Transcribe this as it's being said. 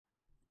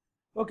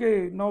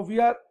Okay, now we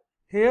are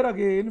here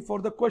again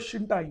for the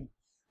question time.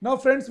 Now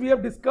friends, we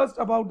have discussed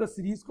about the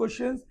series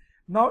questions.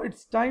 Now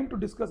it's time to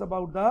discuss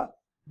about the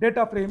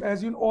data frame.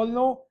 As you all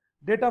know,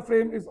 data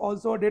frame is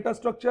also a data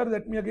structure.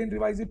 Let me again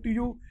revise it to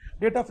you.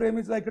 Data frame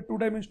is like a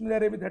two-dimensional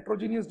array with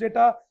heterogeneous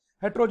data.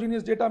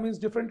 Heterogeneous data means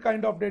different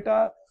kind of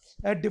data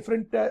at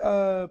different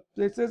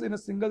places in a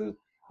single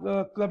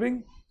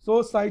clubbing.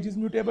 So size is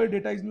mutable,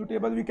 data is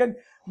mutable. We can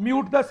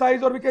mute the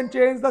size or we can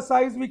change the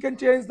size. We can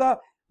change the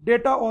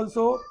data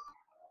also.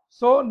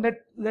 So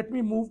let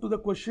me move to the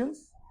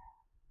questions.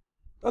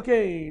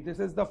 Okay, this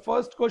is the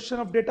first question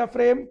of data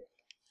frame.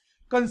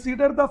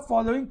 Consider the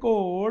following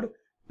code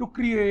to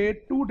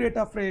create two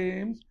data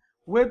frames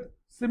with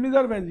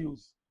similar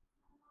values.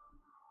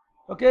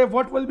 Okay,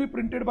 what will be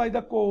printed by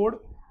the code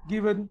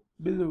given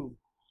below?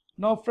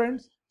 Now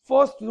friends,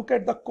 first look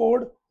at the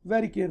code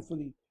very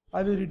carefully.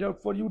 I will read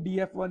out for you.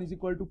 df1 is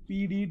equal to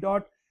pd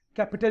dot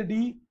capital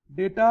D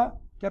data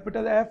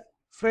capital F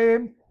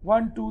frame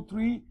 1 2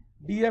 3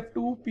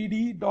 df2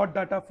 pd dot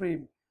data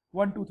frame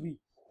 1 2 3.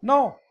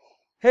 Now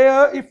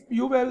here if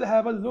you will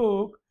have a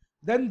look,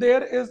 then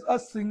there is a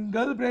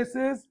single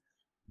braces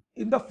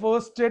in the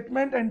first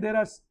statement and there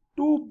are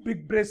two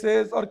big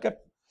braces or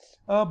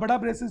बड़ा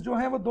braces जो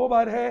है वो दो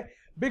बार है,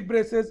 big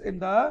braces in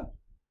the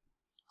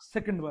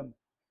second one.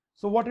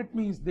 So what it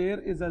means, there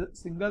is a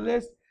single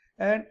list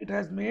and it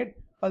has made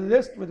a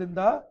list within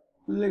the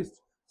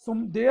list. So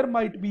there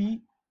might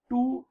be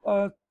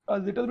a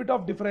little bit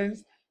of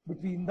difference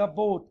between the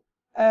both,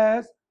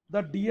 as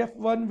the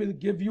df1 will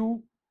give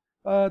you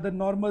the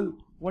normal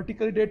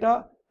vertical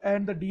data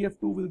and the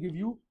df2 will give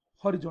you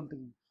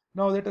horizontally.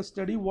 Now let us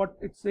study what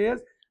it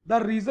says. The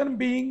reason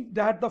being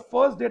that the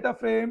first data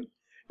frame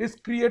is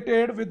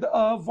created with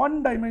a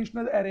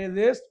one-dimensional array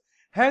list,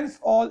 hence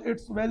all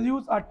its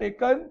values are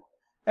taken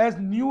as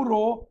new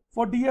row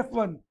for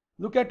df1.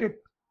 Look at it.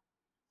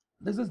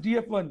 This is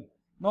df1.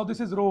 Now this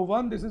is row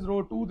 1, this is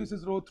row 2, this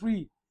is row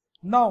 3.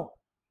 Now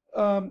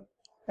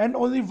and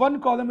only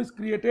one column is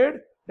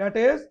created, that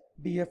is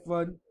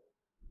df1.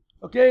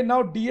 Okay,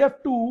 now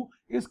df2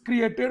 is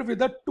created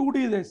with a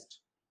 2D list.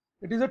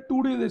 It is a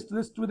 2D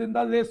list within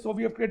the list. So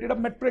we have created a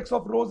matrix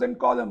of rows and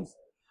columns.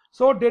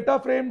 So data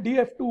frame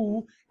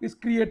df2 is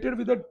created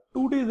with a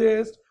 2D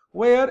list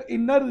where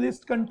inner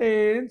list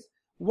contains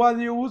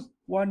values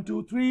 1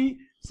 2 3.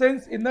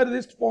 Since inner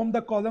list form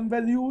the column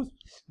values,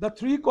 the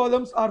three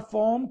columns are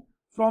formed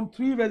from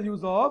three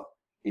values of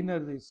inner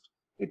list.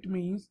 It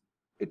means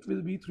it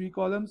will be three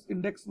columns,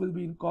 index will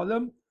be in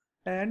column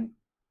and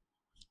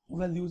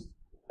values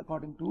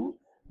according to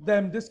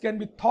them. This can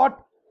be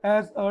thought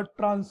as a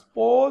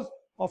transpose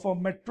of a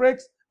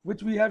matrix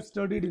which we have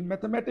studied in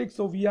mathematics.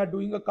 So we are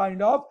doing a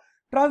kind of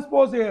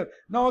transpose here.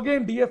 Now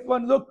again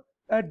df1, look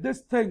at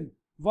this thing,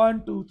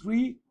 1 2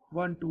 3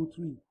 1 2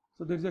 3.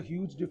 So there is a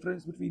huge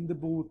difference between the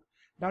both.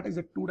 That is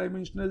a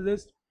two-dimensional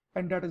list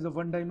and that is a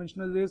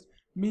one-dimensional list,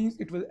 means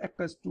it will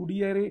act as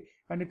 2D array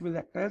and it will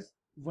act as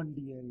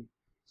 1D array.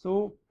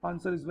 So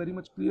answer is very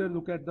much clear.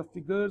 Look at the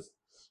figures.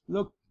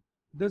 Look,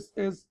 this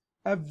is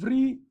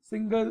every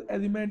single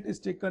element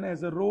is taken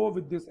as a row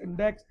with this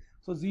index.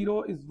 So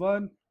 0 is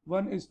 1,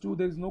 1 is 2,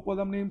 there is no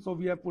column name, so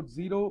we have put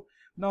 0.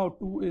 Now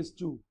 2 is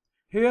 2.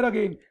 Here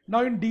again,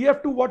 now in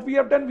df2 what we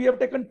have done, we have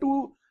taken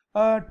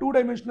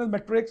two-dimensional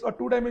matrix or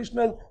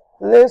two-dimensional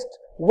list,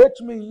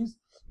 which means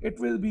it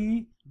will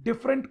be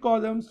different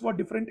columns for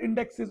different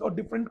indexes or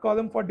different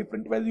column for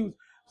different values.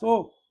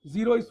 So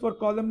 0 is for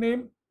column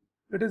name,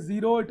 it is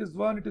 0, it is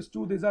 1, it is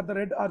 2, these are the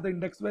red are the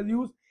index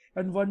values,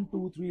 and 1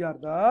 2 3 are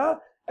the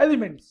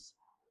elements.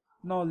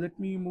 Now let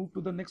me move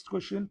to the next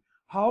question.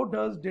 How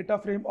does data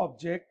frame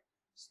object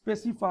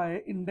specify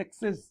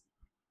indexes?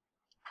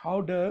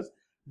 How does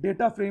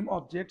data frame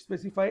object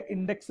specify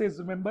indexes?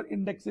 Remember,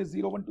 indexes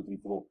 0 1 2 3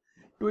 4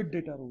 to its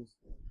data rows.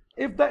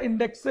 If the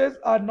indexes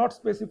are not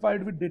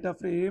specified with data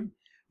frame,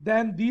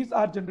 then these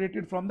are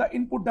generated from the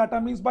input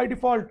data, means by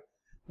default,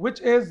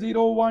 which is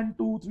 0 1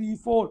 2 3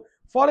 4.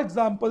 For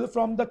example,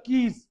 from the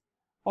keys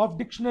of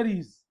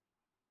dictionaries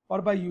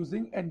or by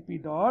using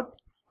np dot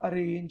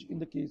arrange in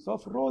the case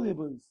of row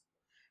labels.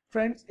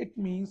 Friends, it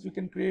means we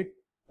can create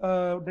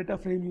data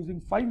frame using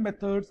 5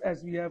 methods,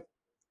 as we have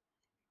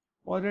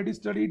already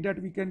studied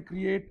that we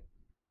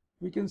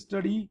can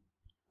study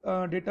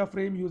data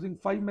frame using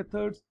 5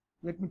 methods.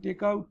 Let me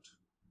take out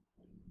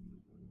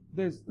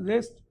this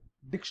list,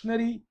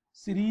 dictionary,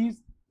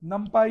 series,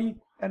 numpy,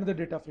 another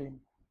data frame.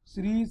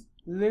 Series,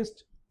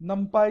 list,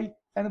 numpy,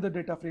 another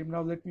data frame.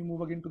 Now let me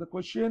move again to the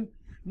question.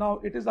 Now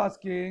it is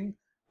asking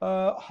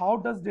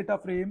how does data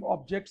frame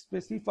object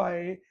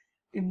specify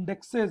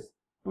indexes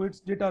to its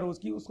data rows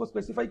की उसको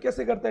specify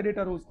कैसे करता है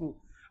data rows को?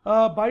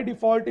 By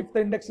default, if the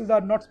indexes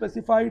are not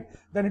specified,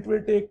 then it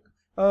will take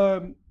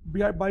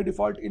by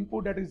default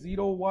input, that is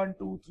 0 1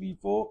 2 3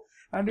 4,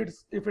 and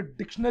if it's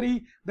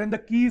dictionary, then the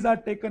keys are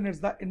taken as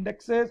the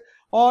indexes,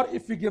 or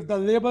if we give the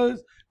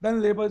labels,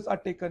 then labels are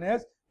taken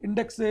as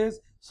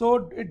indexes.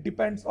 So it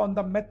depends on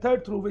the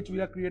method through which we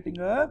are creating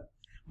a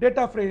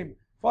data frame.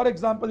 For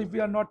example, if we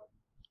are not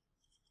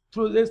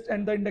through list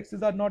and the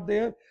indexes are not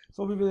there.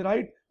 So we will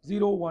write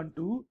 0, 1,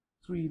 2,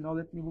 3. Now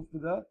let me move to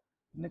the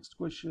next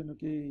question.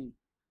 Okay.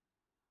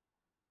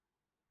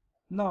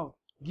 Now,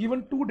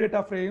 given two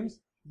data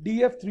frames,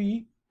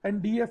 DF3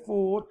 and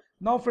DF4.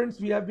 Now friends,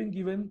 we have been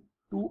given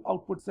two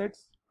output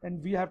sets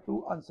and we have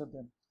to answer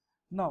them.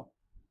 Now,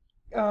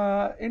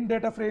 in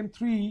data frame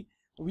 3,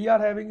 we are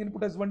having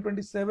input as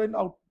 127,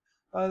 out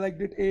like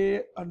that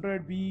A,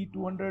 100, B,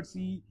 200,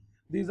 C.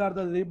 These are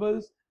the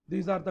labels,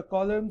 these are the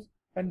columns,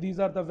 and these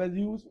are the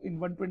values in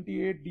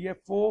 128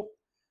 DF4.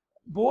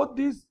 Both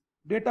these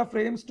data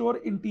frames store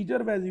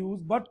integer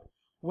values, but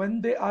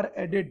when they are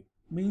added,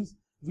 means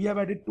we have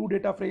added two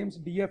data frames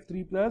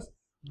DF3 plus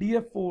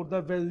DF4,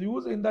 the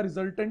values in the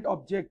resultant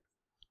object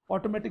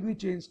automatically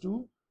change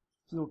to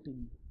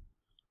floating.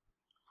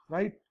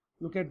 Right?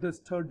 Look at this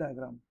third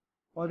diagram.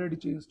 Already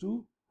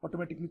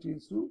automatically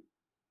changed to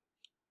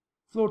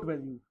float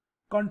value.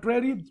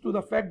 Contrary to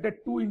the fact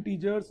that two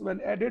integers when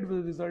added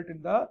will result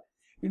in the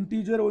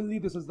integer only.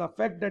 This is the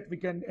fact that we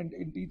can add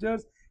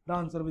integers. The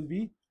answer will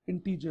be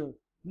integer.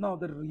 Now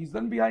the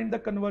reason behind the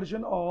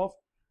conversion of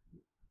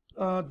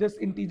this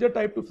integer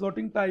type to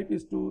floating type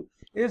is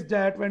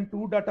that when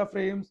two data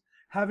frames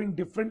having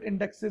different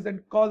indexes and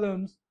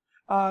columns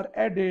are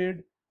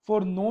added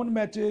for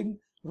non-matching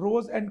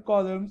rows and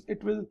columns,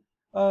 it will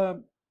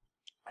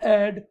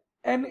add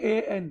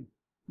NaN.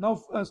 Now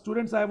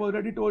students, I have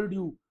already told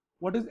you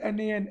what is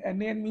NaN.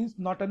 NaN means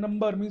not a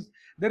number, means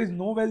there is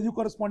no value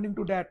corresponding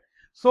to that.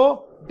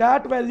 So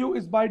that value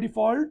is by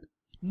default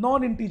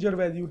non-integer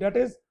value, that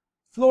is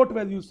float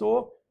value.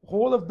 So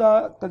whole of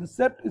the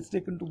concept is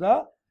taken to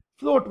the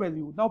float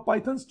value. Now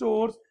Python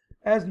stores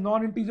as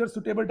non-integer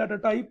suitable data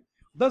type.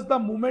 Thus the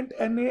moment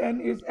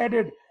NaN is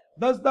added,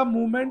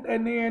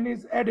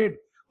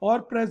 or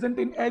present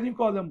in any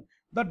column,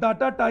 the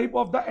data type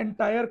of the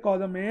entire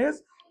column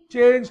is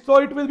changed. So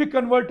it will be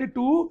converted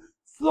to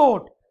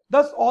float.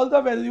 Thus all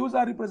the values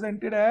are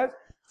represented as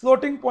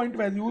floating point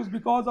values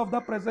because of the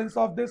presence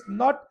of this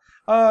not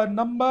a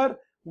number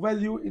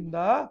value in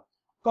the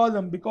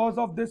column. Because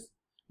of this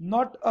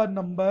not a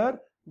number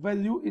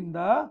value in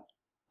the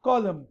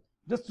column.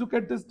 Just look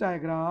at this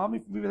diagram.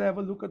 If we will have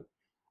a look at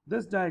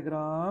this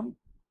diagram,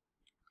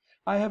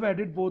 I have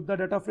added both the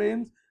data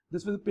frames.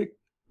 This will pick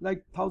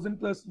like 1000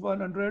 plus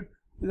 100,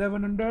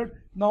 1100.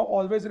 Now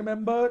always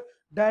remember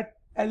that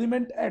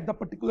element at the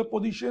particular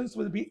positions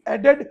will be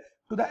added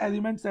to the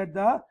elements at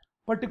the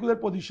particular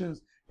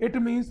positions. It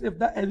means if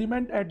the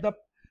element at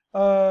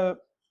the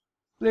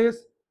place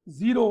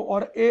 0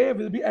 or A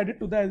will be added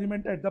to the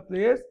element at the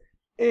place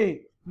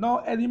A. Now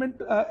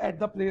element at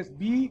the place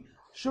B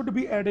should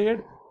be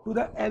added to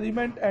the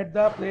element at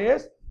the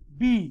place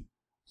B.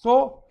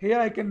 So here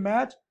I can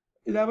match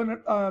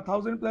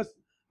 11,000 plus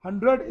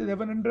 100,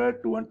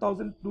 1100,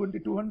 2000,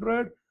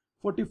 2200,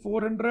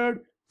 4400,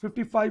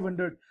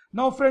 5500.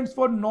 Now friends,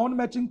 for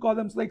non-matching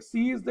columns like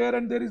C is there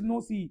and there is no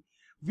C,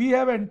 we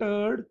have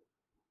entered,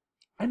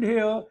 and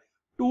here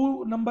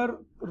 2 number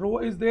row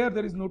is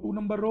there is no 2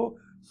 number row.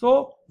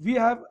 So we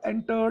have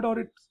entered, or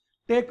it's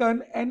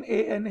taken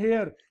NaN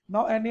here.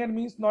 Now NaN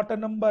means not a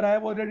number, I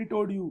have already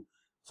told you.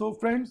 So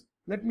friends,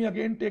 let me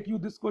again take you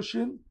this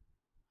question.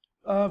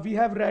 We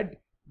have read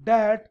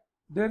that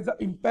there is the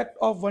impact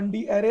of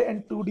 1D array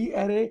and 2D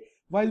array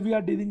while we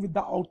are dealing with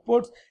the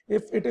outputs.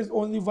 If it is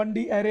only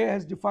 1D array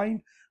as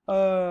defined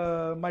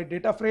my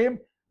data frame,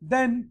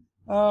 then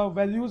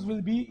values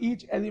will be,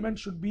 each element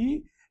should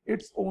be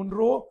its own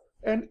row,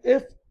 and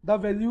if the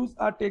values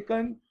are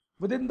taken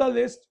within the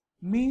list,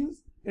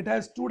 means it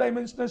has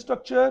two-dimensional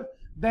structure,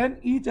 then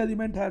each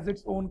element has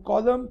its own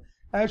column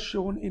as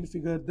shown in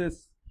figure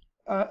this,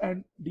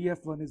 and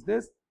df1 is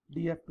this,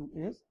 df2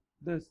 is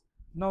this.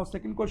 Now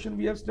second question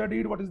we have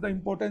studied, what is the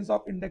importance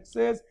of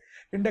indexes.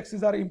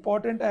 Indexes are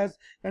important as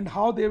and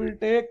how they will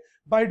take.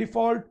 By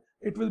default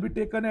it will be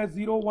taken as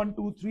 0, 1,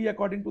 2, 3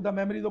 according to the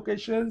memory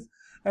locations,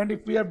 and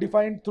if we have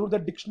defined through the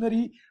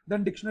dictionary,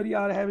 then dictionary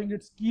are having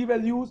its key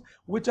values,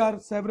 which are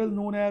several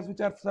known as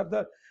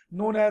the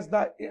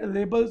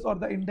labels or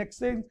the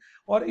indexing,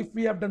 or if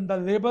we have done the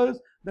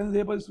labels, then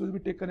labels will be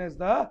taken as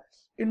the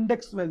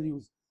index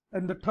values.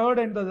 And the third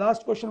and the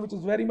last question, which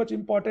is very much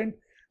important,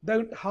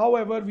 that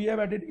however we have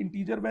added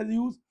integer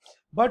values,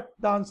 but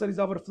the answer is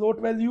our float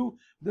value.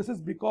 This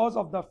is because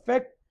of the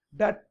fact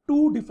that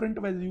two different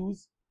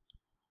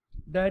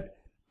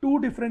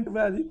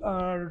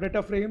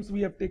data frames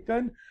we have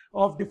taken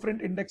of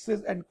different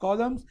indexes and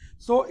columns.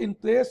 So in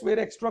place where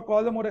extra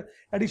column or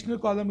additional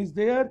column is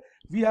there,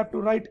 we have to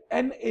write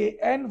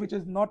NaN, which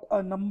is not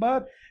a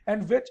number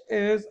and which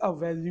is a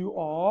value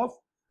of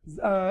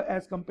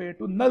as compared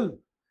to null,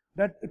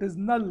 that it is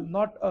null,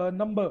 not a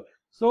number.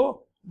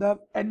 So the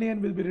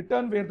NaN will be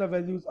returned where the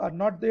values are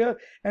not there,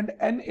 and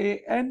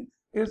NaN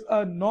is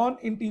a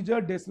non-integer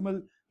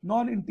decimal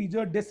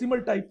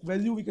type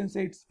value. We can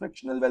say it's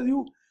fractional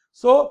value.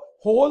 So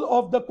whole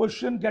of the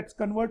question gets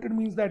converted,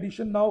 means the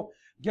addition now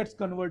gets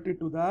converted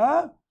to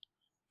the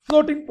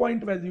floating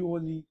point value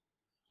only.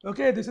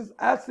 Okay, this is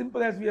as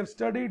simple as we have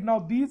studied. Now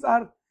these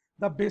are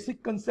the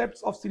basic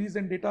concepts of series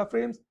and data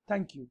frames.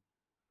 Thank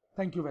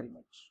you very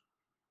much.